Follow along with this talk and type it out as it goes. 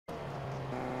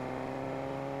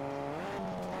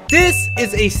This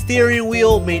is a steering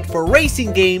wheel made for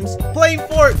racing games playing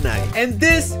Fortnite. And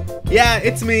this, yeah,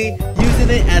 it's me, using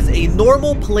it as a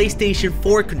normal PlayStation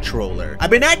 4 controller. I've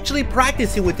been actually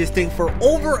practicing with this thing for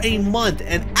over a month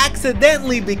and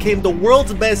accidentally became the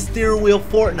world's best steering wheel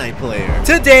Fortnite player.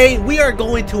 Today, we are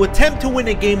going to attempt to win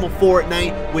a game of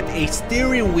Fortnite with a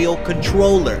steering wheel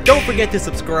controller. Don't forget to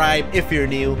subscribe if you're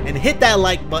new and hit that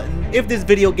like button. If this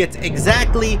video gets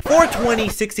exactly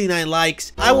 420.69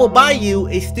 likes, I will buy you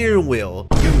a steering wheel.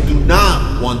 You do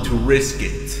not want to risk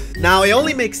it. Now, it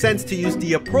only makes sense to use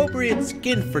the appropriate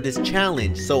skin for this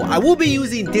challenge, so I will be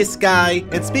using this guy.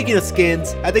 And speaking of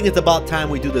skins, I think it's about time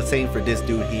we do the same for this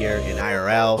dude here in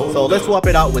IRL. So let's swap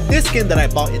it out with this skin that I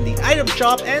bought in the item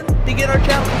shop and begin our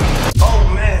challenge. Oh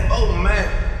man.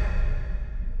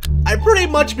 I pretty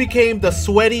much became the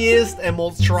sweatiest and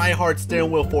most try-hard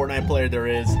steering wheel Fortnite player there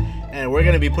is. And we're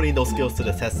going to be putting those skills to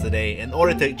the test today in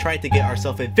order to try to get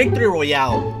ourselves a victory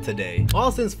royale today.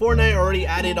 Well, since Fortnite already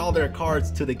added all their cards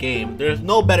to the game, there's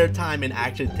no better time and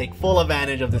actually take full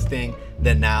advantage of this thing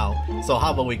than now. So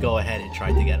how about we go ahead and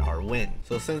try to get our win.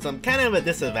 So since I'm kind of at a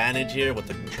disadvantage here with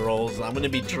the controls, I'm going to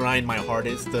be trying my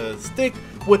hardest to stick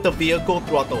with the vehicle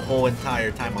throughout the whole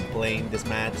entire time I'm playing this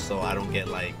match so I don't get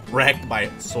like wrecked by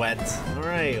sweat.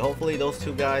 Alright, hopefully those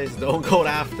two guys don't go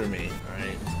after me.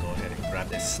 Alright, let's go ahead and grab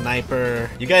this sniper.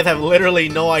 You guys have literally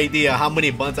no idea how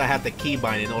many buttons I have to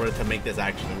keybind in order to make this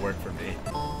actually work for me.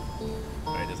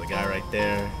 Alright, there's a guy right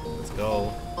there. Let's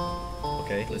go.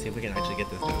 Okay, let's see if we can actually get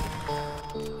this dude.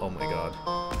 Oh my god.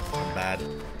 I'm bad.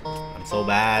 I'm so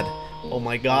bad. Oh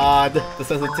my god. The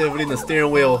sensitivity in the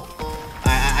steering wheel.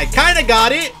 I kind of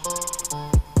got it.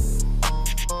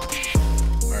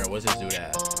 Alright, where's this dude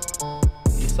at?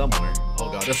 He's somewhere.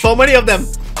 Oh god, there's so many of them.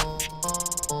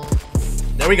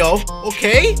 There we go.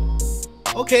 Okay.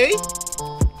 Okay.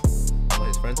 Oh,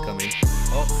 his friend's coming.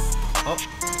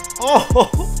 Oh,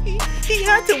 he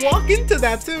had to walk into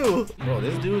that too. Bro,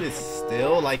 this dude is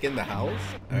still like in the house.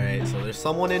 Alright, so there's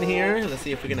someone in here. Let's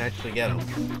see if we can actually get him.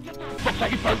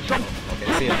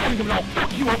 Okay, see him.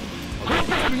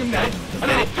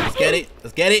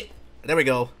 Let's get it. There we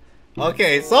go.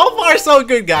 Okay, so far so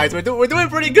good, guys. We're doing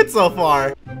pretty good so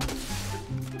far.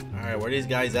 Alright, where are these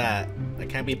guys at? I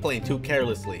can't be playing too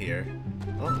carelessly here.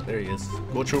 Oh, there he is.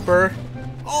 Go Trooper.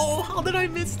 Oh, how did I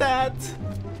miss that?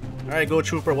 Alright, Go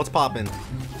Trooper, what's poppin'?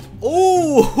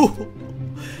 Oh!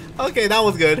 Okay, that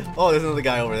was good. Oh, there's another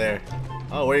guy over there.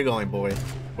 Oh, where you going, boy?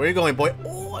 Where you going, boy?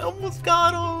 Oh, I almost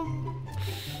got him.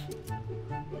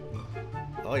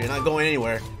 Oh, you're not going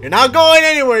anywhere. You're not going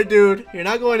anywhere, dude. You're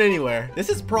not going anywhere. This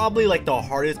is probably like the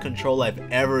hardest control I've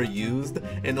ever used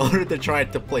in order to try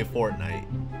to play Fortnite.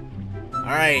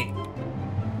 Alright.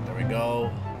 There we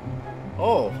go.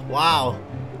 Oh, wow.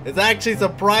 It actually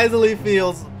surprisingly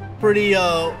feels pretty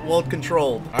well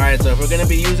controlled. Alright, so if we're gonna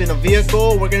be using a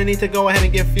vehicle, we're gonna need to go ahead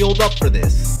and get fueled up for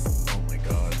this. Oh my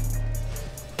god.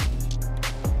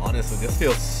 Honestly, this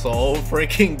feels so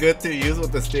freaking good to use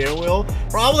with the steering wheel.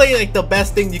 Probably like the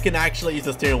best thing you can actually use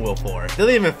the steering wheel for. It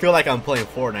doesn't even feel like I'm playing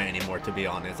Fortnite anymore, to be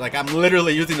honest. Like, I'm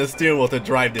literally using the steering wheel to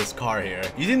drive this car here.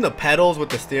 Using the pedals with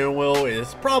the steering wheel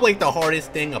is probably the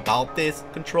hardest thing about this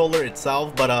controller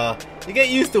itself, but you get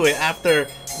used to it after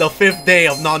the 5th day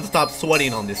of non-stop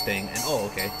sweating on this thing. And oh,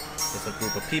 okay, there's a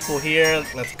group of people here.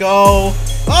 Let's go.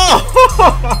 Oh,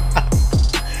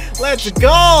 let's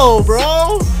go,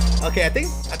 bro. Okay, I think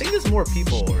there's more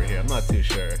people over here. I'm not too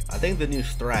sure. I think the new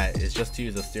strat is just to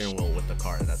use the steering wheel with the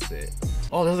car. That's it.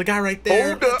 Oh, there's a guy right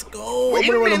there. Let's go. I'm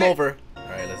gonna run him over. All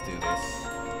right, let's do this.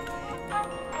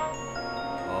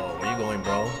 Oh, where you going,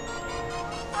 bro?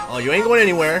 Oh, you ain't going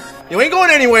anywhere. You ain't going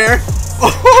anywhere.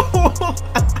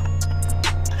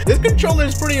 This controller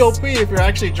is pretty OP if you're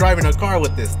actually driving a car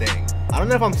with this thing. I don't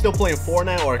know if I'm still playing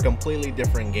Fortnite or a completely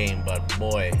different game, but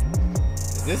boy,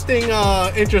 is this thing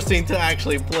interesting to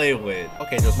actually play with.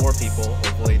 Okay, there's more people.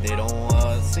 Hopefully they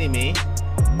don't see me.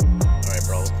 Alright,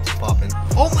 bro, it's popping.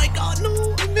 Oh my god,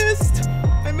 no, I missed.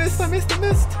 I missed.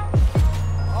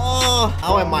 Oh,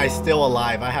 how am I still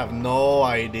alive? I have no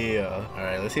idea.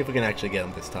 Alright, let's see if we can actually get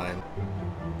him this time.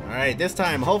 Alright, this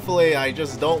time, hopefully I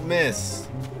just don't miss.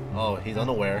 Oh, he's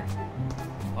unaware.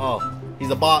 Oh, he's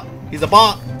a bot. He's a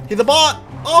bot.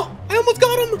 Oh, I almost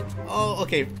got him. Oh,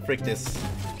 okay, frick this.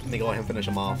 Let me go ahead and finish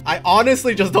him off. I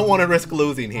honestly just don't want to risk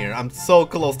losing here. I'm so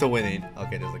close to winning.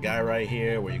 Okay, there's a guy right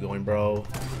here. Where you going, bro?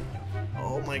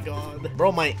 Oh my god.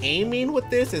 Bro, my aiming with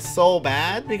this is so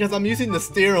bad because I'm using the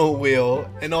steering wheel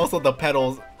and also the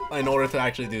pedals in order to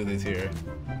actually do this here.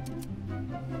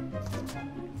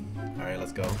 Alright,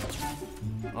 let's go.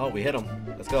 Oh, we hit him.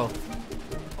 Let's go.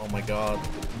 Oh my god.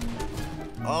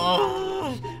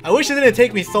 Oh, I wish it didn't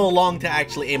take me so long to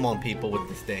actually aim on people with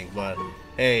this thing, but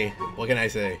hey, what can I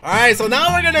say? Alright, so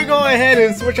now we're gonna go ahead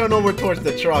and switch on over towards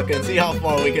the truck and see how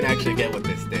far we can actually get with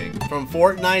this thing. From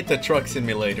Fortnite to Truck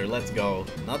Simulator, let's go.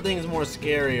 Nothing's more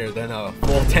scarier than a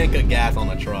full tank of gas on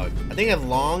a truck. I think as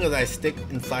long as I stick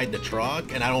inside the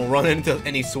truck and I don't run into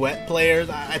any sweat players,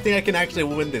 I think I can actually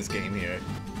win this game here.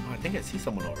 Oh, I think I see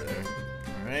someone over there.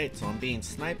 Alright, so I'm being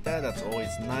sniped at, that's always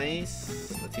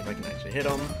nice. Let's see if I can actually hit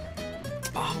him.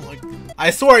 Oh my god. I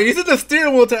swear, using the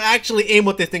steering wheel to actually aim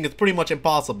with this thing is pretty much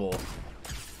impossible.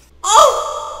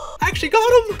 Oh! I actually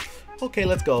got him! Okay,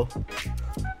 let's go.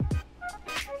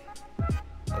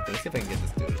 Okay, let's see if I can get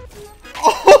this dude.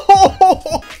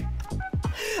 Oh!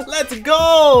 Let's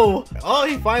go! Oh,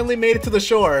 he finally made it to the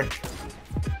shore.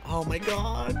 Oh my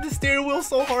god, the steering wheel's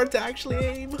so hard to actually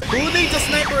aim. Who needs a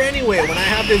sniper anyway when I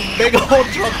have this big old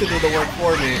truck to do the work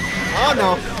for me? Oh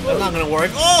no, that's not gonna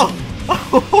work. Oh!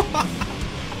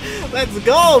 Let's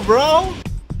go, bro!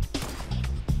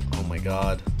 Oh my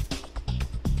god.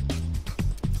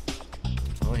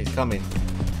 Oh, he's coming.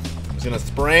 I'm just gonna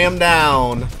spray him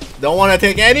down. Don't want to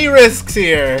take any risks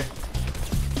here.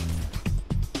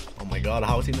 Oh my god,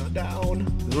 how is he not down?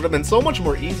 This would have been so much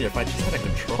more easier if I just had a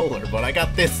controller, but I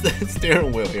got this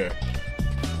steering wheel here.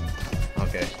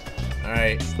 Okay.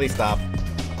 Alright, please stop.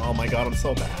 Oh my god, I'm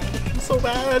so bad. I'm so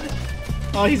bad.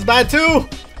 Oh, he's bad too!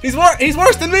 He's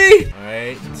worse than me!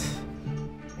 Alright.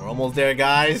 We're almost there,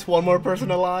 guys. One more person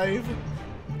alive.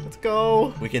 Let's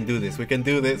go. We can do this. We can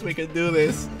do this. We can do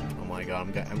this. Oh my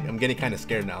god, I'm getting kind of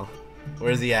scared now.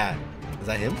 Where is he at? Is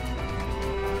that him?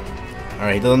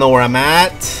 Alright, he doesn't know where I'm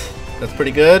at. That's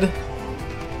pretty good.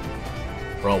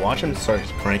 Bro, watch him start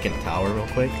cranking the tower real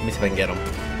quick. Let me see if I can get him.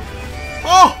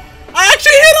 Oh! I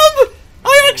actually hit him!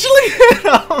 I actually hit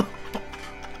him!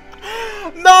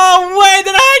 No way!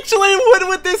 Did I actually win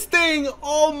with this thing?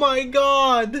 Oh my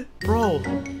god! Bro,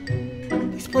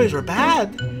 these players are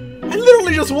bad. I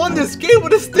literally just won this game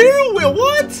with a steering wheel.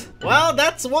 What? Well,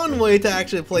 that's one way to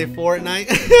actually play Fortnite.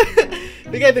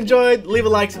 If you guys enjoyed, leave a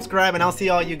like, subscribe, and I'll see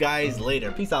all you guys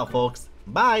later. Peace out, folks.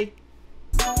 Bye.